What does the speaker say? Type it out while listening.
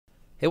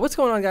Hey, what's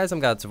going on, guys?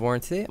 I'm GodZ,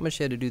 and today I'm going to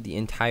show you how to do the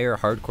entire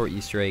hardcore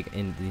Easter egg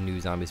in the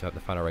new zombies map, the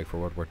Final Reich for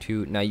World War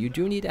II. Now, you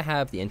do need to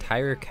have the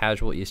entire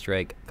casual Easter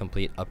egg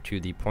complete up to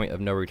the point of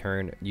no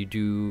return. You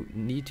do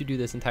need to do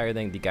this entire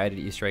thing, the guided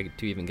Easter egg,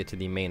 to even get to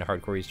the main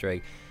hardcore Easter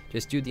egg.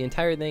 Just do the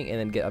entire thing and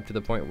then get up to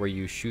the point where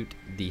you shoot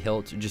the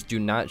hilt. Just do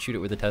not shoot it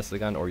with a Tesla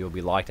gun or you'll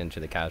be locked into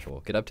the casual.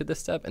 Get up to this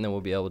step and then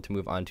we'll be able to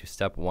move on to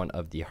step 1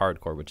 of the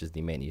hardcore, which is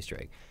the main Easter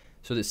egg.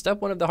 So the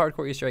step 1 of the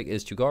hardcore Easter egg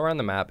is to go around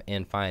the map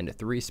and find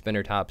 3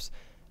 spinner tops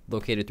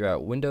located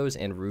throughout windows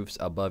and roofs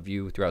above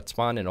you, throughout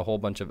spawn, and a whole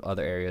bunch of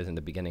other areas in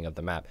the beginning of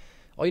the map.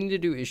 All you need to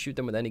do is shoot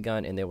them with any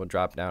gun and they will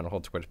drop down and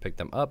hold square to pick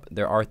them up.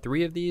 There are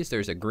 3 of these.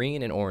 There's a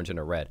green, an orange, and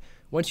a red.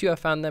 Once you have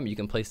found them, you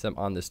can place them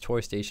on this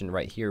toy station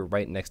right here,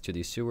 right next to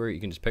the sewer.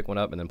 You can just pick one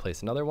up and then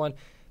place another one.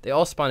 They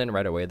all spawn in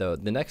right away though.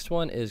 The next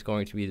one is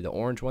going to be the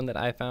orange one that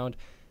I found.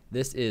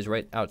 This is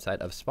right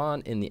outside of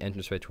spawn in the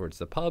entranceway towards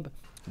the pub.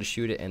 Just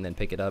shoot it and then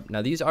pick it up.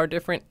 Now these are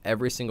different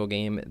every single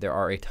game. There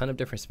are a ton of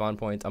different spawn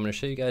points. I'm going to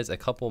show you guys a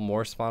couple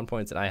more spawn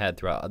points that I had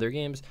throughout other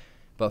games.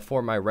 But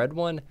for my red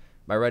one,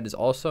 my red is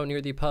also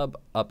near the pub,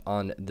 up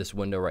on this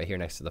window right here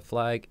next to the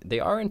flag. They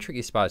are in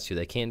tricky spots too.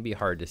 They can be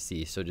hard to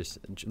see. So just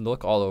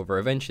look all over.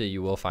 Eventually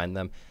you will find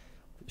them.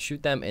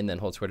 Shoot them and then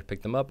hold square to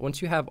pick them up.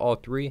 Once you have all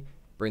 3,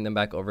 bring them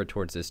back over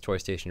towards this toy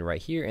station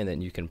right here. And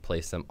then you can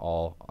place them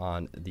all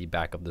on the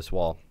back of this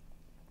wall.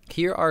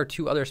 Here are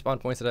 2 other spawn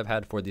points that I've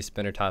had for the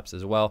spinner tops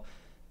as well.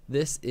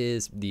 This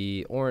is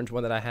the orange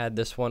one that I had.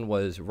 This one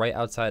was right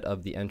outside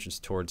of the entrance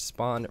towards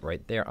spawn,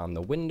 right there on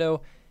the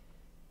window.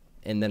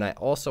 And then I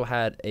also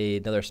had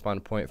another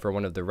spawn point for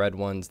one of the red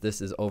ones. This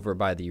is over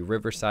by the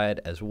riverside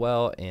as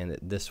well, and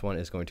this one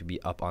is going to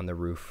be up on the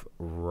roof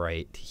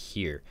right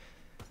here.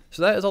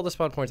 So that is all the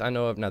spawn points I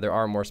know of. Now there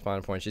are more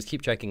spawn points. Just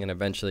keep checking and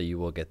eventually you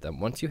will get them.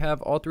 Once you have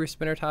all 3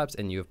 spinner tops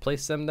and you have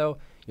placed them though,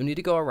 you'll need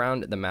to go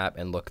around the map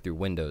and look through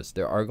windows.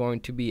 There are going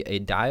to be a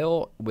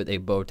dial with a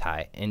bow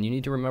tie, and you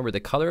need to remember the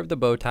color of the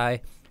bow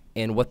tie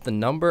and what the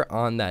number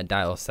on that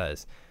dial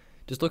says.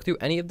 Just look through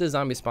any of the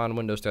zombie spawn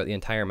windows throughout the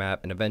entire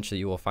map and eventually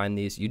you will find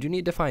these. You do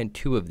need to find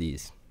 2 of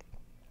these.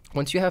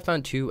 Once you have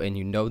found 2 and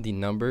you know the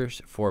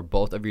numbers for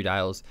both of your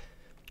dials,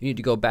 you need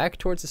to go back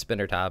towards the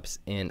spinner tops,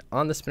 and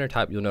on the spinner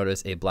top you'll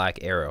notice a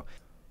black arrow.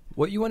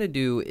 What you want to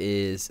do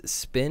is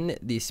spin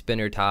the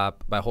spinner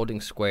top by holding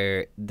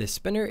square. The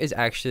spinner is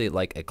actually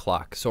like a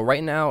clock. So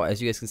right now,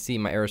 as you guys can see,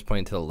 my arrow is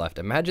pointing to the left.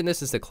 Imagine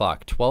this is the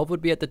clock. 12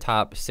 would be at the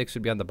top, 6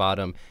 would be on the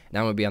bottom,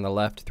 9 would be on the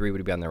left, 3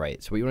 would be on the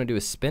right. So what you want to do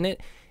is spin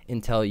it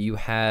until you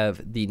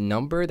have the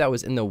number that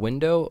was in the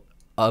window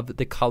of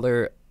the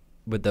color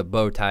with the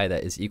bow tie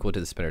that is equal to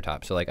the spinner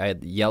top. So like I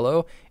had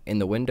yellow in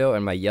the window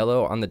and my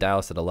yellow on the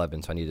dial said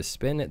 11. So I need to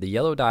spin the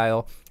yellow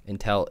dial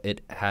until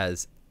it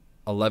has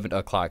 11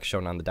 o'clock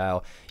shown on the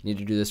dial. You need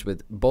to do this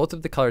with both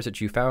of the colors that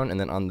you found, and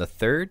then on the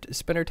 3rd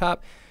spinner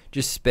top,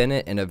 just spin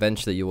it and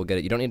eventually you will get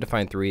it. You don't need to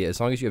find 3.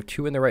 As long as you have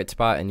 2 in the right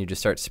spot and you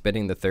just start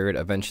spinning the 3rd,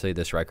 eventually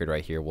this record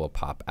right here will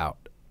pop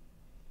out.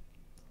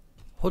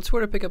 Hold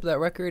square to pick up that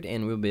record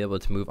and we'll be able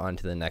to move on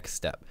to the next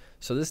step.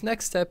 So this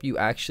next step, you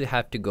actually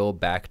have to go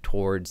back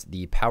towards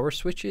the power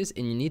switches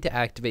and you need to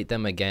activate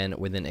them again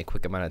within a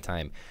quick amount of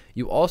time.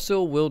 You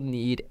also will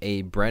need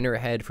a Brenner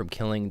head from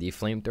killing the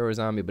flamethrower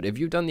zombie, but if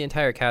you've done the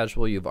entire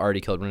casual, you've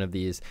already killed one of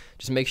these.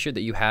 Just make sure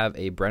that you have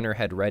a Brenner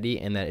head ready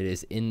and that it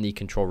is in the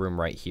control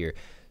room right here.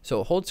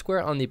 So hold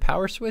square on the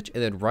power switch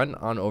and then run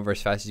on over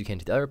as fast as you can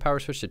to the other power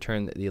switch to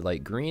turn the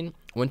light green.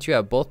 Once you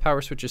have both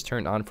power switches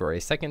turned on for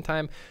a second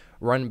time,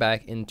 run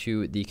back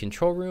into the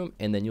control room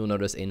and then you'll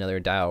notice another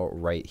dial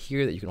right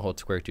here that you can hold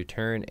square to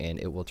turn and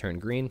it will turn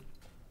green.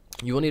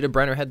 You will need a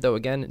Brenner head though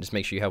again, just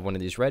make sure you have one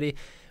of these ready.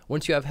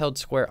 Once you have held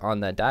square on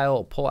that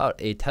dial, pull out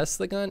a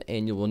Tesla gun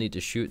and you will need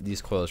to shoot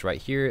these coils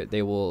right here.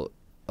 They will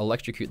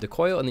electrocute the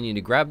coil and then you need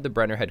to grab the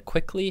Brenner head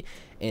quickly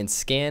and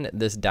scan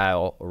this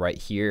dial right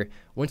here.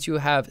 Once you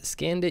have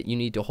scanned it, you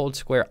need to hold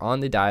square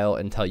on the dial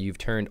until you've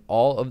turned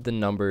all of the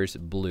numbers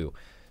blue.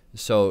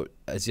 So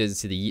as you can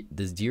see,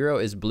 the 0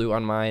 is blue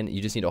on mine.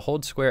 You just need to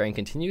hold square and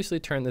continuously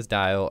turn this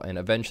dial and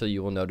eventually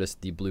you will notice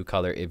the blue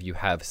color if you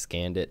have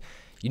scanned it.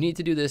 You need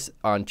to do this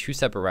on 2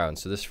 separate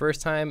rounds. So this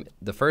first time,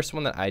 the first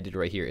one that I did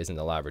right here is in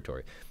the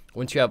laboratory.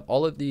 Once you have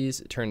all of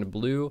these turned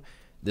blue,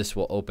 this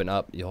will open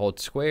up. You hold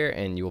square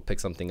and you will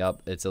pick something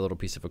up. It's a little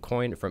piece of a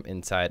coin from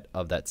inside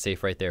of that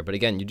safe right there. But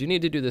again, you do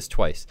need to do this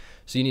twice.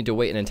 So you need to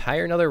wait an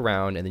entire another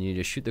round and then you need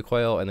to shoot the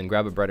coil and then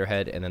grab a Brenner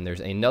head. And then there's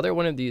another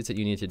one of these that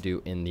you need to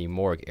do in the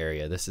morgue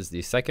area. This is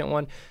the second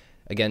one.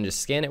 Again, just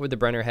scan it with the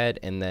Brenner head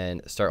and then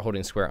start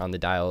holding square on the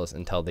dials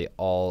until they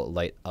all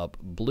light up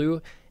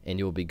blue and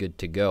you will be good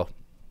to go.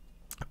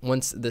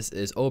 Once this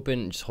is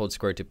open, just hold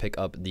square to pick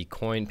up the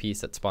coin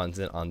piece that spawns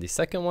in on the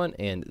second one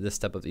and this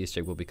step of the Easter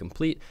egg will be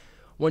complete.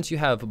 Once you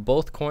have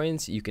both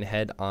coins, you can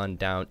head on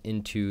down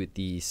into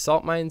the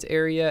salt mines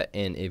area,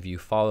 and if you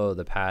follow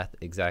the path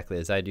exactly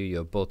as I do, you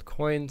have both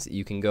coins.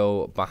 You can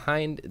go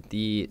behind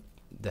the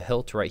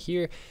hilt right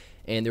here,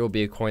 and there will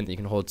be a coin that you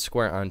can hold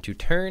square on to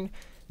turn.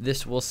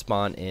 This will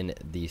spawn in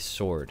the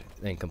sword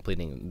and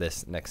completing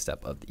this next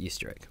step of the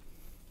Easter egg.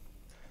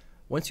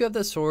 Once you have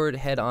the sword,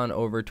 head on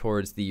over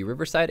towards the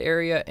riverside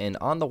area, and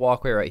on the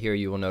walkway right here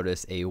you will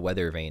notice a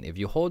weather vane. If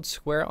you hold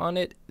square on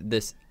it,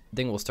 this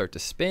thing will start to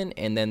spin,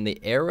 and then the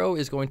arrow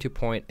is going to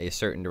point a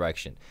certain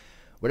direction.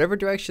 Whatever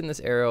direction this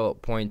arrow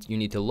points, you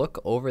need to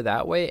look over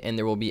that way, and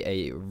there will be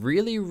a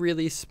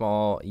really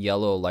small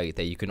yellow light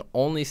that you can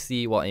only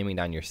see while aiming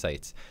down your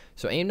sights.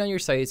 So aim down your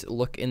sights,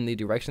 look in the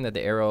direction that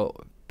the arrow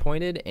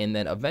pointed, and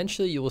then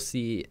eventually you will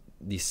see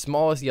the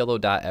smallest yellow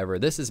dot ever.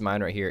 This is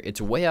mine right here. It's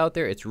way out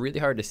there. It's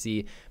really hard to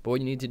see, but what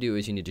you need to do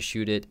is you need to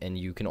shoot it, and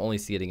you can only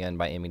see it again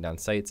by aiming down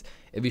sights.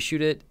 If you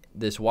shoot it,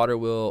 this water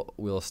wheel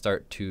will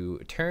start to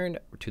turn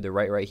to the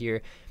right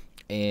here,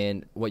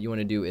 and what you want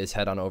to do is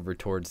head on over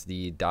towards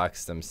the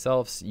docks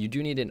themselves. You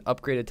do need an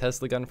upgraded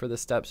Tesla gun for this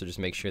step, so just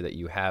make sure that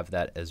you have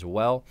that as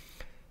well,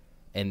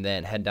 and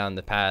then head down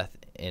the path,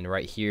 and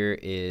right here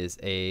is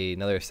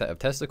another set of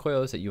Tesla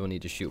coils that you will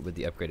need to shoot with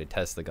the upgraded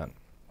Tesla gun.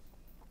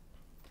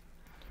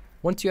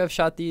 Once you have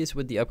shot these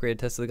with the upgraded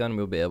Tesla gun,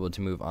 we'll be able to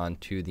move on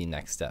to the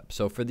next step.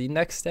 So for the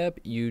next step,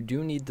 you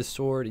do need the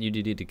sword. You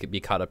do need to be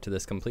caught up to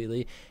this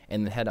completely,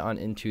 and then head on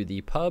into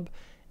the pub.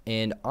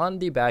 And on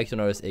the bags, you'll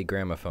notice a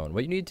gramophone.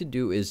 What you need to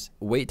do is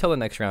wait till the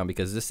next round,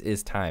 because this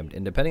is timed.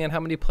 And depending on how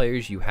many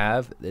players you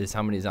have is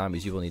how many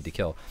zombies you will need to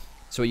kill.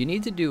 So what you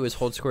need to do is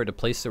hold square to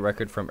place the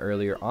record from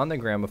earlier on the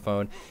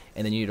gramophone,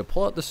 and then you need to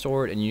pull out the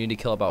sword, and you need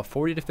to kill about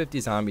 40 to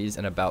 50 zombies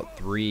in about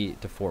 3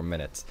 to 4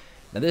 minutes.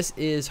 Now this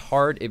is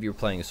hard if you're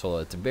playing solo.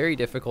 It's very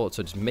difficult,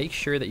 so just make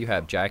sure that you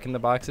have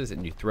jack-in-the-boxes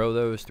and you throw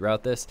those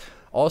throughout this.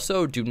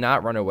 Also, do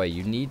not run away.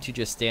 You need to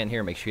just stand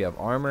here, make sure you have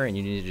armor, and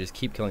you need to just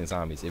keep killing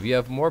zombies. If you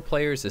have more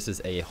players, this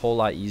is a whole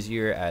lot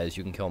easier, as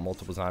you can kill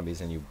multiple zombies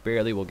and you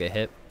barely will get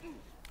hit.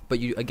 But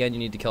you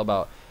need to kill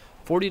about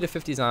 40 to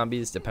 50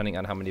 zombies depending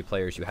on how many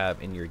players you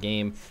have in your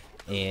game,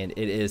 and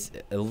it is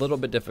a little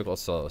bit difficult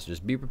solo, so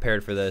just be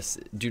prepared for this.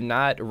 Do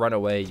not run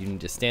away. You need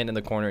to stand in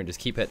the corner and just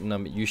keep hitting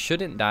them. You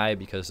shouldn't die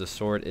because the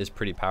sword is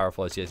pretty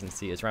powerful. As you guys can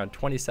see, it's around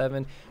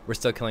 27. We're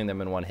still killing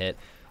them in one hit,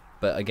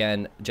 but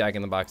again,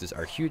 jack-in-the-boxes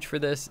are huge for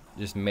this.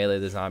 Just melee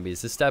the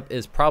zombies. This step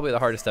is probably the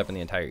hardest step in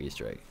the entire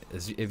Easter egg.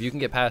 If you can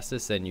get past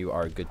this, then you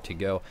are good to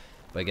go.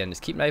 But again,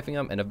 just keep knifing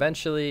them, and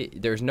eventually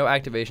there's no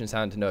activation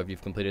sound to know if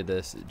you've completed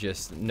this.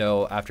 Just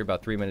know after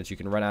about 3 minutes you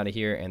can run out of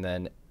here, and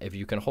then if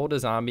you can hold a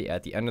zombie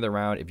at the end of the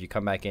round, if you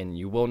come back in,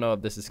 you will know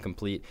if this is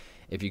complete.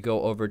 If you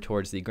go over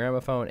towards the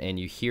gramophone and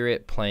you hear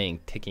it playing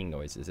ticking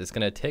noises, it's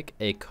going to tick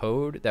a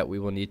code that we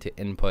will need to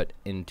input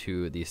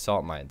into the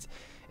salt mines.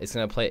 It's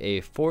going to play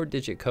a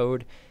 4-digit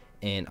code,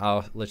 and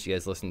I'll let you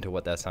guys listen to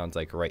what that sounds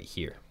like right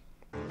here.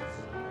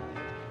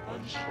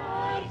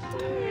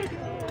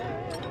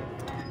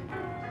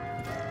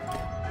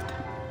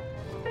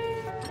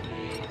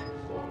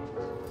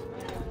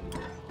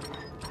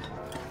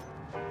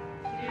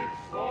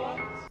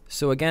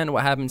 So again,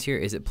 what happens here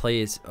is it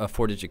plays a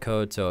 4-digit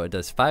code, so it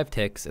does 5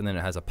 ticks, and then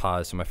it has a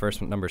pause. So my first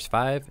number is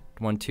 5,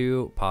 1,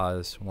 2,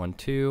 pause, 1,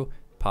 2,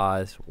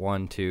 pause,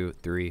 1, 2,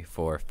 3,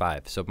 4,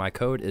 5. So my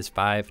code is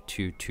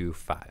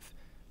 5225.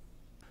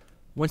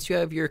 Once you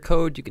have your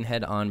code, you can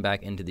head on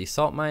back into the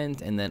salt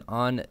mines, and then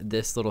on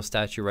this little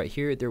statue right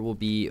here, there will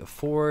be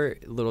 4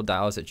 little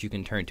dials that you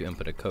can turn to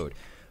input a code.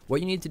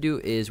 What you need to do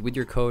is, with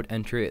your code,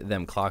 enter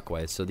them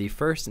clockwise. So the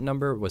first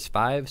number was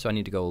 5, so I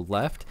need to go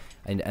left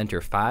and enter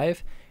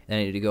 5. Then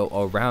I need to go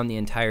around the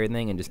entire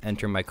thing and just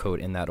enter my code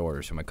in that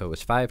order. So my code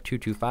was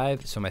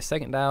 5225. So my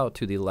second dial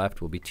to the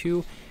left will be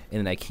 2, and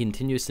then I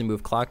continuously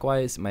move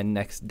clockwise. My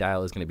next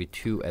dial is going to be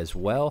 2 as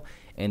well,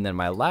 and then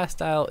my last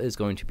dial is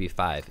going to be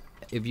 5.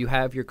 If you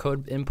have your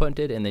code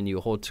inputted and then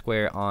you hold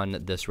square on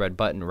this red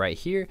button right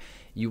here,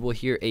 you will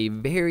hear a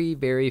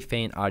very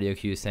faint audio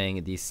cue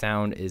saying the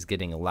sound is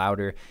getting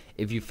louder.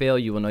 If you fail,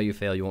 you will know you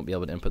fail. You won't be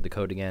able to input the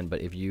code again,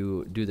 but if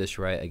you do this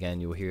right, again,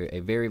 you will hear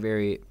a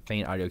very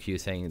faint audio cue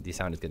saying the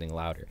sound is getting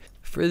louder.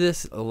 For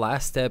this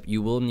last step,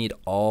 you will need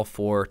all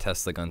 4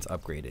 Tesla guns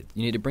upgraded.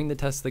 You need to bring the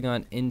Tesla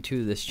gun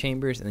into this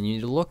chambers, and then you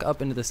need to look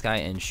up into the sky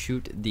and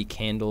shoot the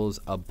candles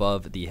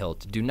above the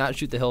hilt. Do not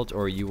shoot the hilt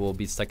or you will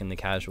be stuck in the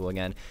casual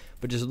again,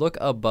 but just look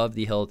above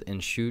the hilt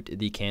and shoot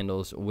the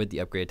candles with the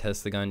upgraded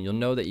Tesla gun. You'll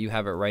know that you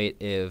have it right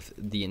if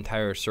the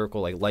entire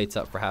circle lights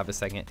up for half a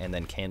second and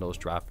then candles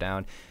drop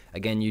down.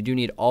 Again, you do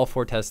need all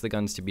 4 Tesla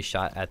guns to be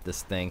shot at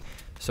this thing.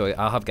 So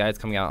I'll have guides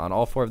coming out on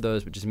all 4 of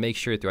those, but just make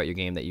sure throughout your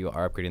game that you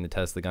are upgrading the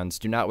Tesla guns.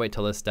 Do not wait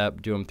till this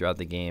step. Do them throughout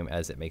the game,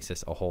 as it makes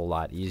this a whole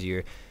lot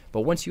easier.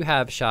 But once you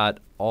have shot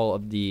all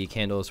of the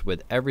candles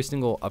with every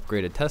single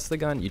upgraded Tesla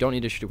gun, you don't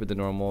need to shoot it with the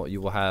normal.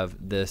 You will have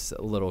this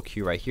little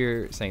cue right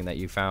here saying that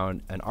you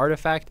found an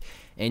artifact,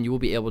 and you will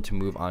be able to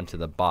move on to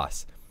the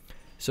boss.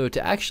 So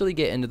to actually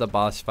get into the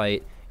boss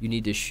fight, you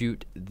need to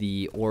shoot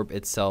the orb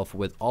itself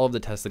with all of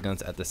the Tesla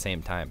guns at the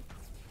same time.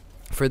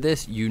 For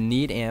this, you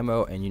need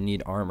ammo and you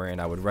need armor,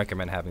 and I would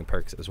recommend having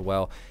perks as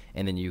well,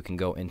 and then you can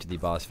go into the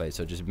boss fight.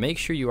 So just make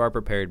sure you are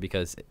prepared,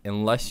 because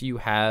unless you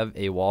have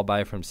a wall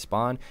buy from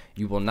spawn,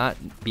 you will not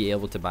be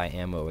able to buy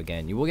ammo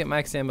again. You will get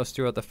max ammo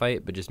throughout the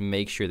fight, but just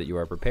make sure that you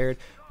are prepared.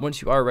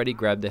 Once you are ready,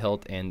 grab the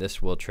hilt, and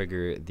this will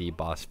trigger the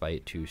boss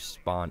fight to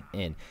spawn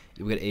in.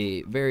 You will get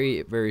a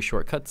very, very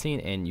short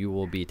cutscene, and you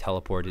will be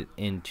teleported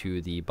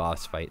into the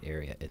boss fight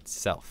area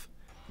itself.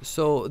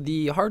 So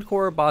the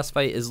hardcore boss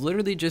fight is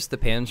literally just the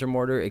Panzer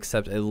Mortar,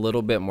 except a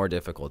little bit more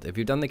difficult. If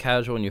you've done the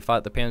casual and you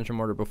fought the Panzer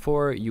Mortar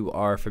before, you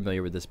are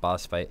familiar with this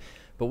boss fight.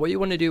 But what you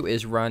want to do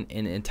is run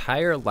an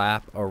entire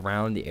lap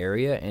around the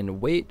area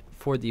and wait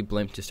for the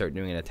blimp to start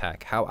doing an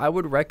attack. How I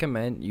would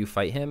recommend you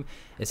fight him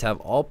is have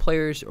all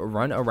players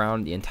run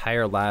around the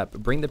entire lap,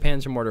 bring the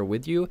Panzer Mortar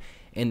with you,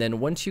 and then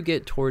once you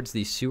get towards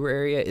the sewer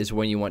area is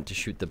when you want to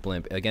shoot the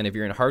blimp. Again, if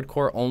you're in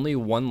hardcore, only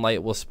one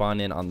light will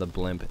spawn in on the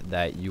blimp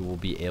that you will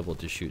be able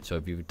to shoot. So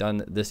if you've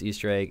done this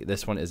Easter egg,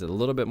 this one is a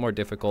little bit more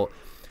difficult.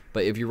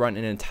 But if you run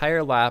an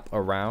entire lap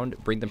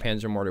around, bring the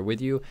Panzer Mortar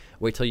with you,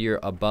 wait till you're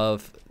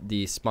above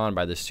the spawn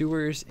by the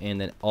sewers, and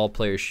then all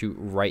players shoot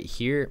right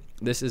here.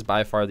 This is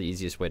by far the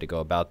easiest way to go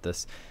about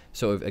this.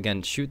 So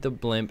again, shoot the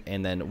blimp,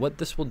 and then what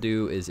this will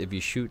do is if you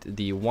shoot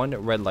the one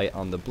red light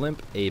on the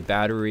blimp, a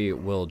battery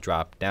will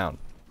drop down.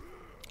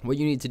 What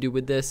you need to do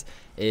with this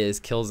is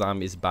kill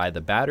zombies by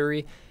the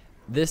battery.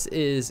 This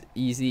is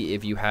easy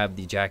if you have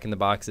the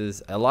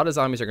jack-in-the-boxes. A lot of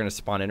zombies are going to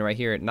spawn in right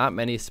here. Not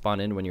many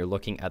spawn in when you're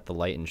looking at the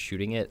light and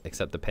shooting it,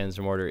 except the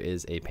Panzer Mortar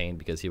is a pain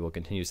because he will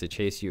continuously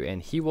chase you,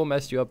 and he will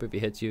mess you up if he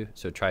hits you,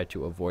 so try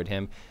to avoid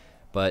him.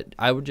 But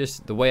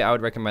the way I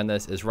would recommend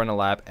this is run a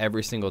lap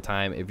every single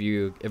time. If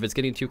it's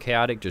getting too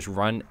chaotic, just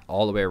run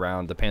all the way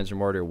around. The Panzer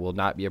Mortar will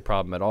not be a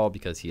problem at all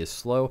because he is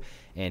slow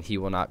and he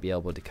will not be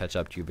able to catch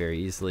up to you very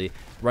easily.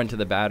 Run to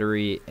the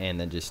battery and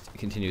then just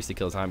continuously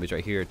kill zombies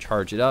right here.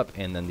 Charge it up,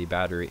 and then the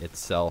battery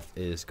itself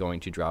is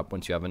going to drop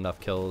once you have enough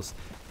kills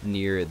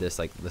near this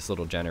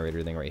little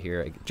generator thing right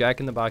here.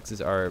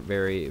 Jack-in-the-boxes are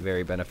very,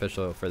 very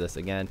beneficial for this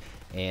again,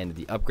 and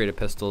the upgraded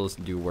pistols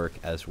do work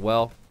as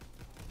well.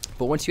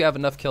 But once you have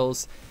enough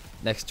kills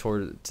next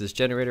to this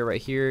generator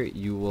right here,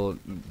 you will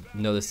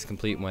know this is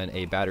complete when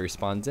a battery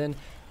spawns in.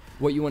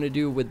 What you want to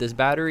do with this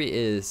battery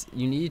is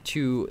you need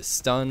to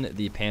stun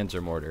the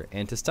Panzer Mortar.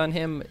 And to stun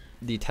him,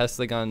 the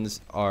Tesla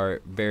guns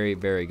are very,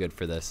 very good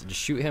for this.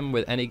 Just shoot him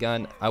with any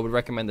gun. I would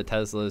recommend the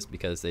Teslas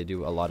because they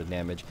do a lot of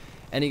damage.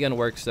 Any gun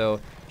works, so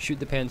shoot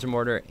the Panzer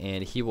Mortar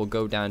and he will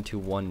go down to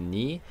one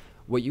knee.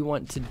 What you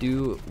want to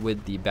do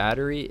with the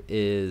battery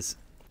is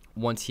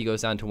once he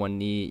goes down to one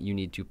knee, you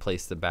need to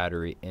place the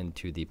battery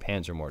into the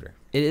Panzer Mortar.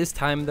 It is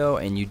time though,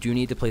 and you do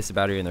need to place the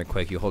battery in there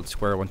quick. You hold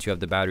square once you have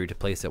the battery to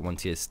place it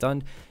once he is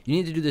stunned. You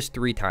need to do this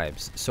 3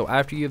 times. So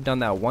after you've done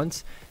that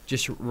once,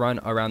 just run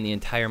around the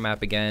entire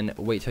map again,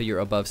 wait till you're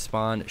above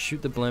spawn,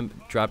 shoot the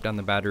blimp, drop down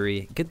the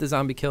battery, get the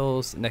zombie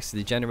kills next to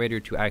the generator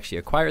to actually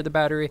acquire the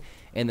battery,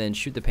 and then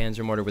shoot the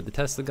Panzer Mortar with the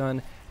Tesla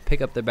gun. Pick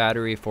up the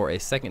battery for a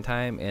second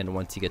time, and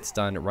once he gets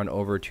stunned, run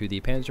over to the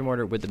Panzer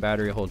Mortar with the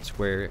battery, hold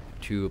square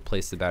to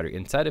place the battery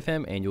inside of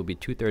him, and you'll be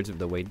 2/3 of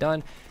the way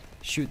done.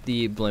 Shoot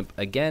the blimp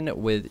again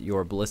with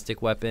your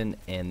ballistic weapon,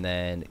 and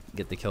then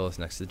get the kills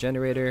next to the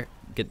generator.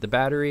 Get the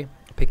battery,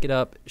 pick it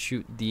up,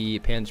 shoot the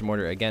Panzer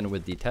Mortar again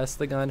with the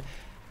Tesla gun.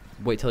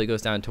 Wait till he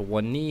goes down to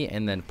one knee,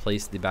 and then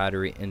place the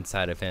battery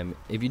inside of him.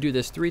 If you do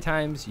this 3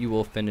 times, you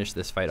will finish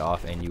this fight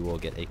off, and you will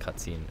get a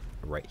cutscene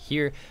right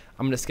here.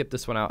 I'm going to skip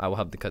this one out. I will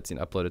have the cutscene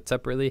uploaded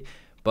separately.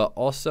 But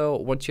also,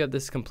 once you have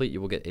this complete, you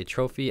will get a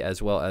trophy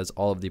as well as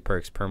all of the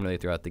perks permanently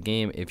throughout the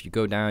game. If you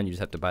go down, you just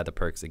have to buy the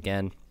perks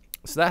again.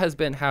 So that has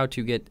been how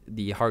to get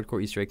the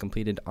hardcore Easter egg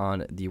completed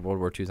on the World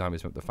War II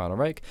Zombies map, the Final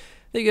Reich.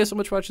 Thank you guys so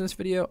much for watching this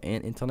video,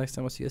 and until next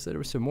time, I'll see you guys later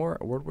with some more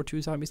World War II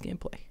Zombies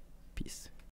gameplay. Peace.